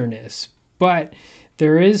wilderness. But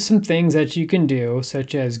there is some things that you can do,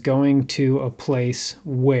 such as going to a place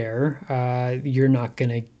where you're not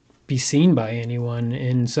going to be seen by anyone.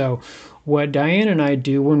 And so what Diane and I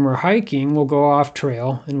do when we're hiking, we'll go off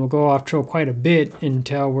trail, and we'll go off trail quite a bit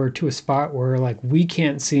until we're to a spot where like we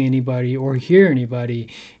can't see anybody or hear anybody,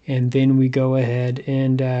 and then we go ahead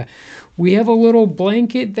and we have a little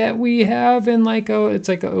blanket that we have, and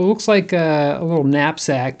it looks like a little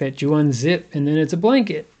knapsack that you unzip, and then it's a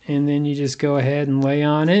blanket, and then you just go ahead and lay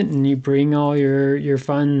on it, and you bring all your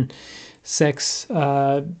fun sex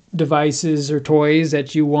devices or toys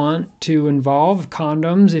that you want to involve,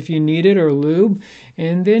 condoms if you need it, or lube,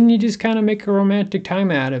 and then you just kind of make a romantic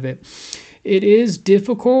time out of it. It is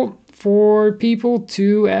difficult for people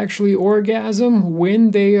to actually orgasm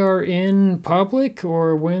when they are in public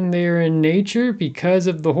or when they're in nature because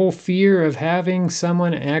of the whole fear of having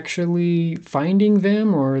someone actually finding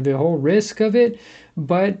them or the whole risk of it.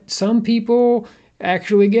 But some people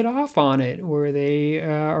actually get off on it, where they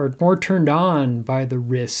are more turned on by the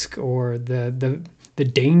risk or the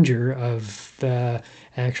danger of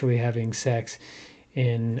actually having sex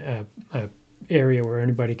in a area where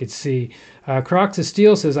anybody could see. Crocs of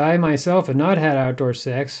Steel says, I myself have not had outdoor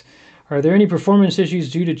sex. Are there any performance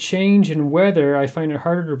issues due to change in weather? I find it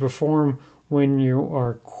harder to perform when you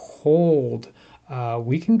are cold.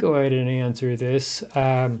 We can go ahead and answer this.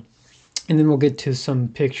 And then we'll get to some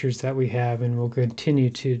pictures that we have, and we'll continue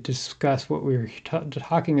to discuss what we were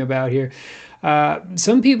talking about here.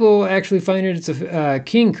 Some people actually find it's a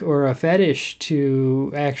kink or a fetish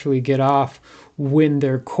to actually get off when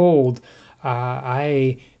they're cold.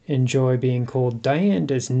 I enjoy being cold. Diane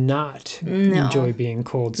does not enjoy being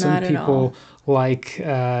cold. Some people like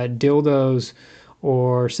dildos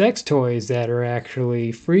or sex toys that are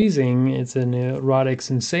actually freezing. It's an erotic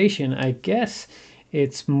sensation. I guess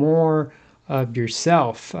it's more of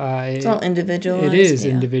yourself. It's all individualized. It is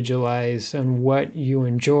individualized on what you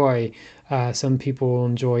enjoy. Some people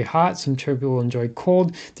enjoy hot, some people enjoy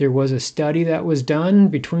cold. There was a study that was done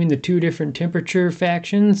between the two different temperature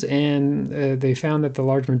factions, and they found that the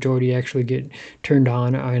large majority actually get turned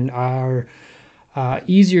on and are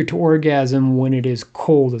easier to orgasm when it is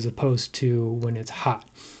cold as opposed to when it's hot.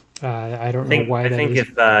 I don't know why that is. I think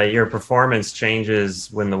if your performance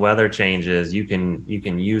changes when the weather changes, you can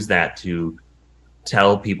use that to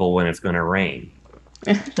tell people when it's going to rain.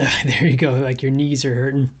 There you go. Like your knees are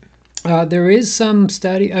hurting. There is some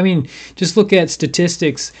study. I mean, just look at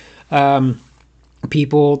statistics.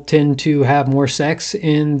 people tend to have more sex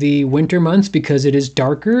in the winter months because it is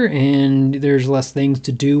darker and there's less things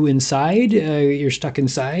to do inside. You're stuck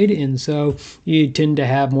inside, and so you tend to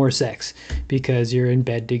have more sex because you're in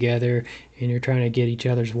bed together and you're trying to get each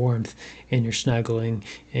other's warmth and you're snuggling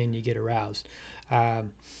and you get aroused.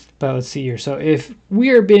 But let's see here. So if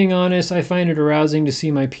we are being honest, I find it arousing to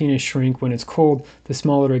see my penis shrink when it's cold. The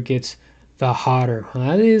smaller it gets, the hotter. Well,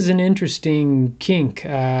 that is an interesting kink.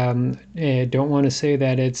 I don't want to say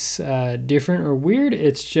that it's different or weird.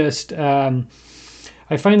 It's just I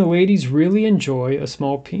find the ladies really enjoy a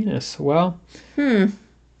small penis. Well,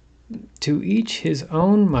 to each his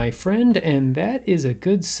own, my friend. And that is a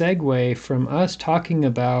good segue from us talking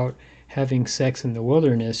about having sex in the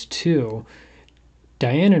wilderness to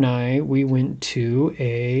Diane and I, we went to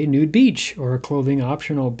a nude beach or a clothing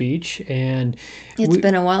optional beach, and it's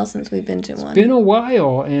been a while since we've been to one. It's been a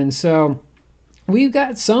while, and so we've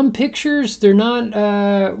got some pictures. They're not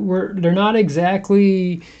they're not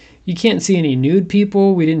exactly. You can't see any nude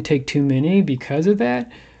people. We didn't take too many because of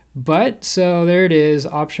that. But so there it is,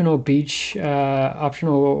 optional beach,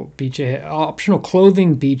 optional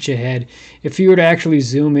clothing beach ahead. If you were to actually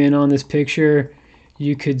zoom in on this picture,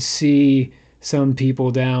 you could see some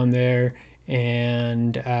people down there,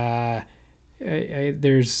 and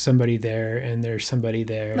there's somebody there, and there's somebody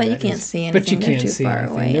there. But you can't see anything. But you can't see far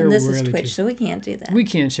anything. Away. They're and this really is Twitch, so we can't do that. We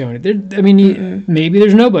can't show it. I mean, maybe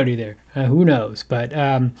there's nobody there. Who knows? But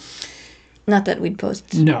not that we'd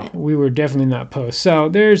post. No, we were definitely not post. So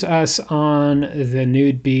there's us on the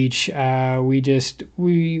nude beach. Our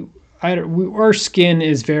skin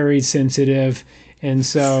is very sensitive. And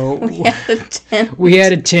so we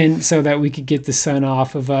had a tent so that we could get the sun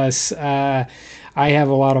off of us. I have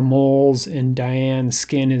a lot of moles, and Diane's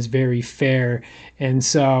skin is very fair. And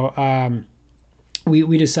so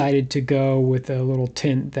we decided to go with a little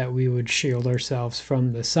tent that we would shield ourselves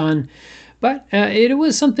from the sun. But it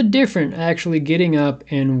was something different, actually getting up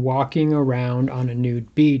and walking around on a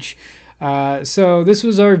nude beach. So this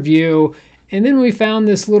was our view. And then we found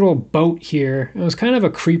this little boat here. It was kind of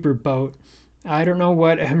a creeper boat. I don't know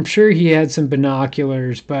what, I'm sure he had some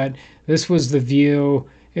binoculars, but this was the view.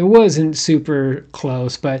 It wasn't super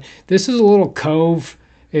close, but this is a little cove.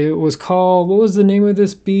 It was called, what was the name of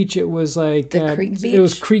this beach? It was like... The Creek Beach? It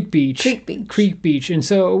was Creek Beach. Creek Beach. And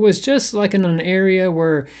so it was just like in an area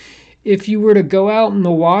where if you were to go out in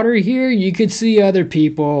the water here, you could see other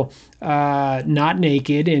people not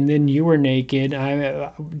naked, and then you were naked.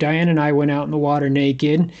 Diane and I went out in the water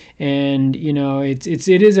naked, and you know it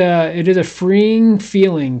is a freeing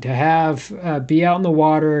feeling to have be out in the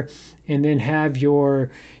water and then have your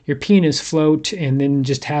penis float, and then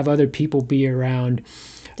just have other people be around.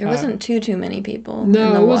 There wasn't too many people. No,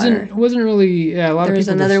 in the water. It wasn't really a lot of people. There was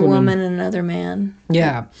another woman and another man.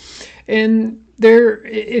 Yeah, and. There,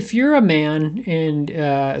 if you're a man,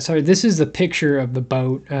 and sorry, this is the picture of the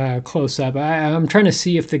boat close up. I'm trying to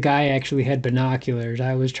see if the guy actually had binoculars.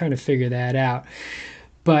 I was trying to figure that out.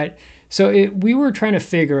 But so we were trying to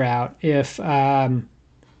figure out if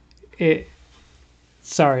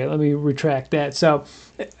Sorry, let me retract that. So,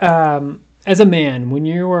 as a man, when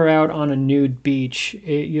you are out on a nude beach,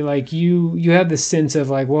 you have the sense of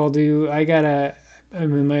like, well,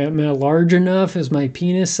 am I large enough? Is my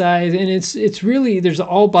penis size? And it's really, there's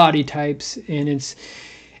all body types, and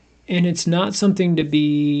it's not something to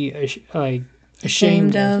be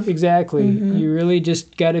ashamed of. Exactly. Mm-hmm. You really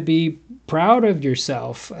just got to be proud of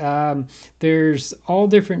yourself. There's all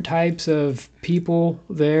different types of people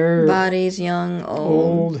there. Bodies, young,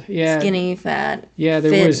 old, yeah, skinny, fat. Yeah,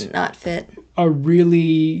 there fit, was not fit. A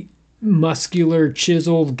really muscular,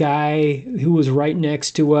 chiseled guy who was right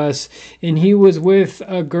next to us, and he was with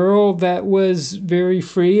a girl that was very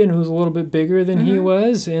free and who was a little bit bigger than he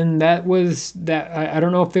was, and that was that. I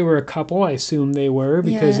don't know if they were a couple. I assume they were,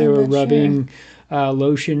 because they were rubbing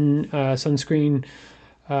lotion, sunscreen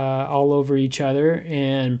all over each other.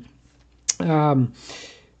 And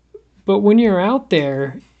but when you're out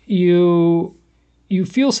there, you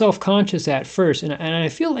feel self-conscious at first, and I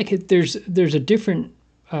feel like there's a different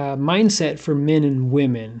mindset for men and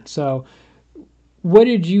women. So what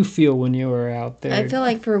did you feel when you were out there? I feel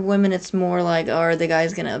like for women it's more like, oh, are the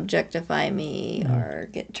guys going to objectify me or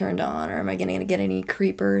get turned on, or am I going to get any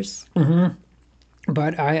creepers? Mm-hmm.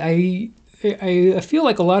 But I feel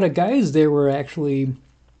like a lot of guys there were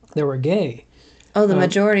gay. Oh, the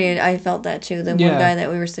majority, I felt that too. The one guy that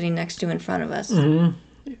we were sitting next to in front of us. Mm-hmm.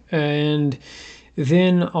 And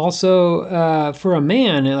then also for a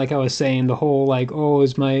man, like I was saying, the whole like, oh,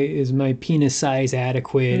 is my penis size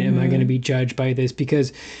adequate? Mm-hmm. Am I going to be judged by this?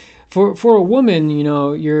 Because for a woman,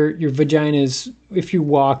 your vagina is, if you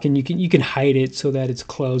walk, and you can hide it so that it's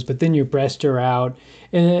closed, but then your breasts are out.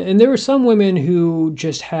 And there were some women who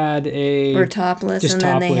just had were topless, just and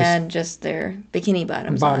topless. then they had just their bikini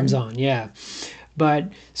bottoms on. Yeah.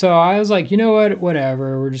 But so I was like, you know what,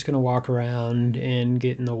 whatever. We're just gonna walk around and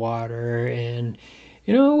get in the water, and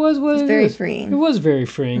it was very freeing. It was very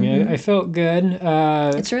freeing. I felt good.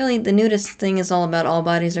 It's really, the nudist thing is all about all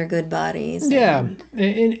bodies are good bodies. Yeah,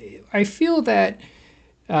 and I feel that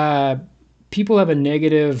people have a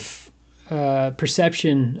negative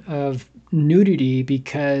perception of nudity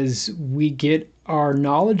because we get our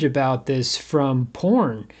knowledge about this from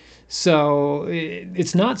porn. So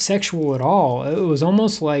it's not sexual at all. It was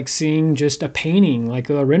almost like seeing just a painting, like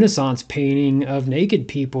a Renaissance painting of naked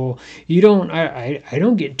people. I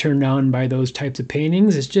don't get turned on by those types of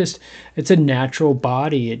paintings. It's a natural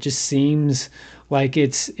body. It just seems like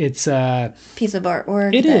it's a piece of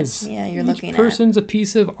artwork. It is. Yeah, you're Each looking at. Each person's a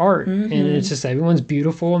piece of art, and it's just everyone's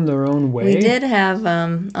beautiful in their own way. We did have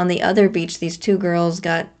on the other beach, these two girls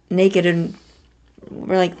got naked and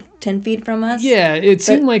were like 10 feet from us. Yeah, it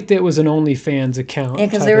seemed like that was an OnlyFans account. Yeah,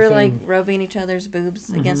 because they were like rubbing each other's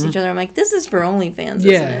boobs against each other. I'm like, this is for OnlyFans,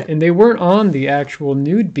 isn't it? And they weren't on the actual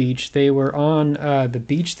nude beach. They were on the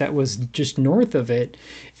beach that was just north of it.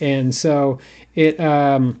 And so they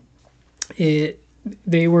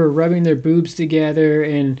were rubbing their boobs together,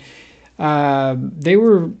 and they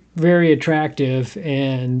were very attractive.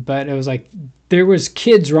 But it was like, there was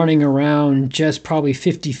kids running around just probably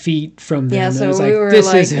 50 feet from them. Yeah, so it was we were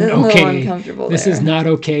this isn't a little okay. uncomfortable This there. is not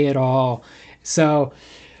okay at all. So,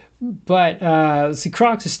 but let's see,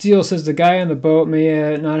 Crocs of Steel says the guy on the boat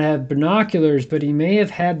may not have binoculars, but he may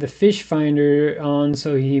have had the fish finder on,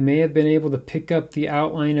 so he may have been able to pick up the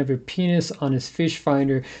outline of your penis on his fish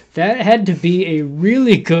finder. That had to be a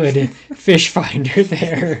really good fish finder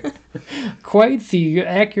there. Quite the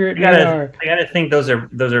accurate radar. I gotta think those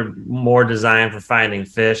are more designed for finding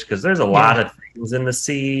fish, because there's a lot of things in the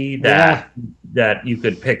sea that you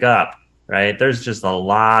could pick up, right? There's just a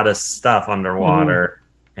lot of stuff underwater.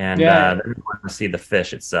 And then you want to see the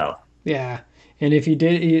fish itself. Yeah. And if you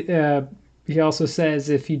did, he also says,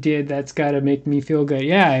 if you did, that's got to make me feel good.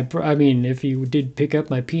 Yeah, I mean, if you did pick up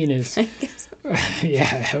my penis.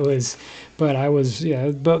 Yeah, it was. But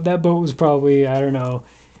that boat was probably, I don't know,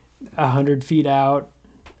 100 feet out.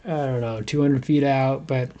 I don't know, 200 feet out.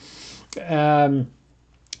 But,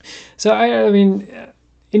 so, I mean...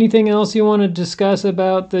 Anything else you want to discuss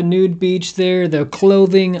about the nude beach there, the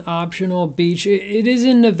clothing optional beach? It is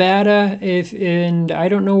in Nevada, and I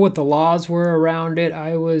don't know what the laws were around it.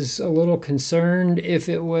 I was a little concerned if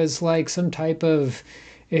it was like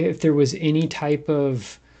if there was any type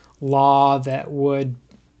of law that would,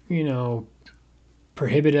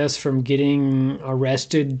 prohibit us from getting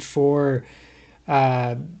arrested for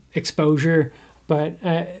exposure. But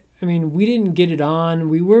I mean, we didn't get it on.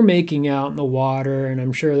 We were making out in the water, and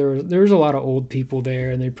I'm sure there was a lot of old people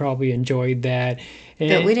there, and they probably enjoyed that.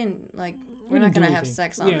 But we didn't, we're not going to have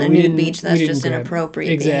sex on the nude beach. That's just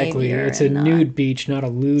inappropriate behavior. It's a nude beach, not a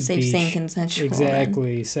lewd beach. Safe, sane, consensual.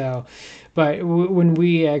 Exactly. So, but when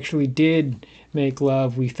we actually did make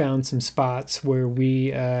love, we found some spots where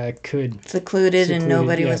we could... Secluded and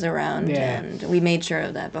nobody was around, and we made sure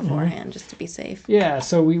of that beforehand, just to be safe. Yeah,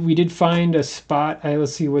 so we did find a spot.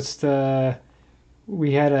 Let's see, we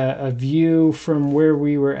had a view from where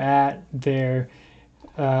we were at there.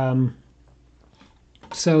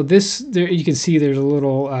 So there you can see there's a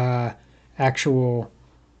little actual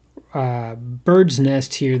bird's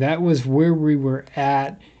nest here. That was where we were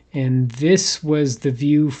at. And this was the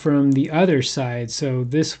view from the other side. So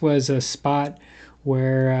this was a spot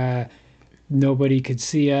where nobody could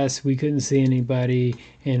see us. We couldn't see anybody.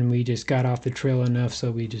 And we just got off the trail enough,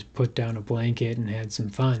 so we just put down a blanket and had some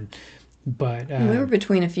fun. But we were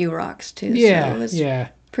between a few rocks, too. Yeah, so it was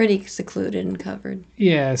pretty secluded and covered.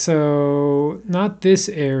 Yeah, so not this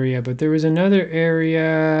area, but there was another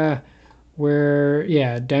area where,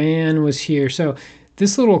 Diane was here. So...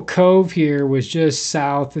 this little cove here was just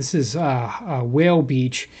south. This is Whale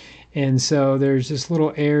Beach. And so there's this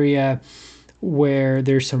little area where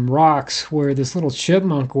there's some rocks where this little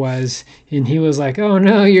chipmunk was. And he was like, oh,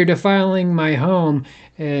 no, you're defiling my home.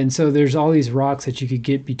 And so there's all these rocks that you could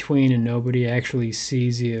get between and nobody actually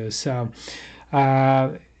sees you. So,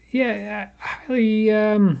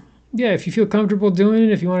 if you feel comfortable doing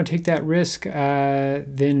it, if you want to take that risk,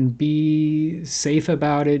 then be safe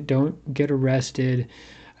about it. Don't get arrested.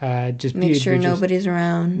 Just make sure nobody's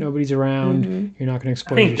around. Nobody's around. Mm-hmm. You're not going to expose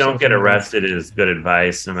yourself. I think yourself. Don't get arrested is good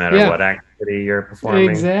advice, no matter what activity you're performing.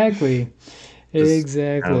 Exactly.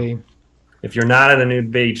 if you're not at a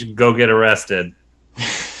nude beach, go get arrested.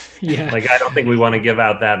 Yeah. Like, I don't think we want to give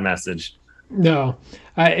out that message. No,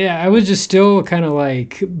 I was just still kind of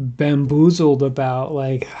like bamboozled about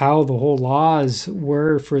like how the whole laws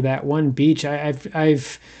were for that one beach.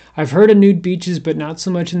 I've heard of nude beaches, but not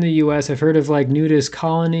so much in the U.S. I've heard of like nudist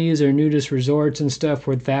colonies or nudist resorts and stuff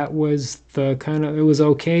where that was the kind of, it was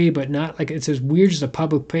okay, but not like it's as weird as a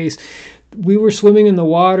public place. We were swimming in the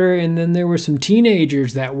water, and then there were some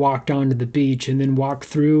teenagers that walked onto the beach and then walked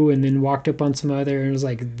through and then walked up on some other, and it was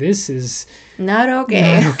like, this is Not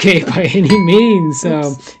okay. not okay by any means.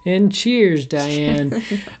 So, and cheers, Diane.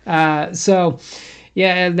 So,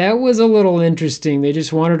 yeah, that was a little interesting. They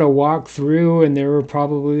just wanted to walk through, and they were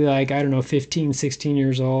probably like, I don't know, 15, 16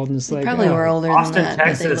 years old. And it's They like, probably oh, were older Austin, than that. but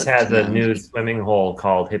they Texas looked has a young. nude swimming hole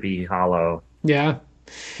called Hippie Hollow. yeah.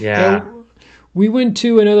 Yeah. We went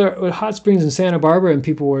to another hot springs in Santa Barbara, and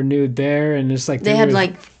people were nude there, and it's like They had were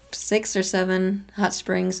like 6 or 7 hot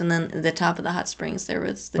springs, and then at the top of the hot springs there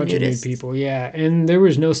was the a bunch of nude nudists. people, yeah, and there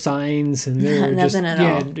was no signs, and there were just Nothing at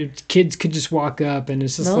all. kids could just walk up, and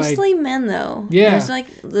it's just Mostly like men, though. Yeah. There's like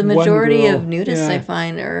the One majority girl, of nudists yeah. I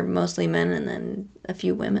find are mostly men, and then a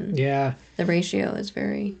few women. yeah. The ratio is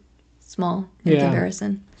very small in Yeah.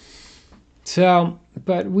 comparison. So,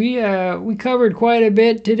 but we covered quite a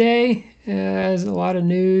bit today. There's a lot of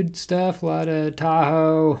nude stuff, a lot of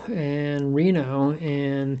Tahoe and Reno,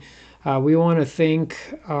 and we want to thank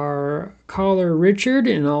our caller Richard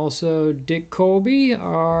and also Dick Colby,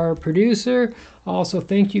 our producer. Also,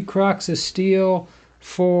 thank you Crocs of Steel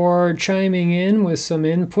for chiming in with some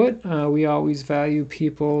input. We always value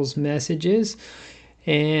people's messages.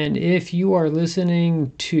 And if you are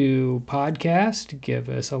listening to podcast, give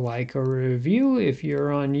us a like or a review. If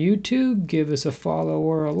you're on YouTube, give us a follow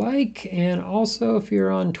or a like. And also, if you're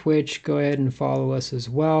on Twitch, go ahead and follow us as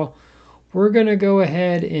well. We're going to go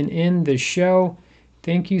ahead and end the show.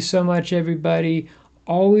 Thank you so much, everybody.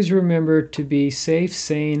 Always remember to be safe,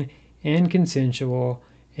 sane, and consensual,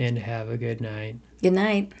 and have a good night. Good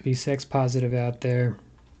night. Be sex positive out there.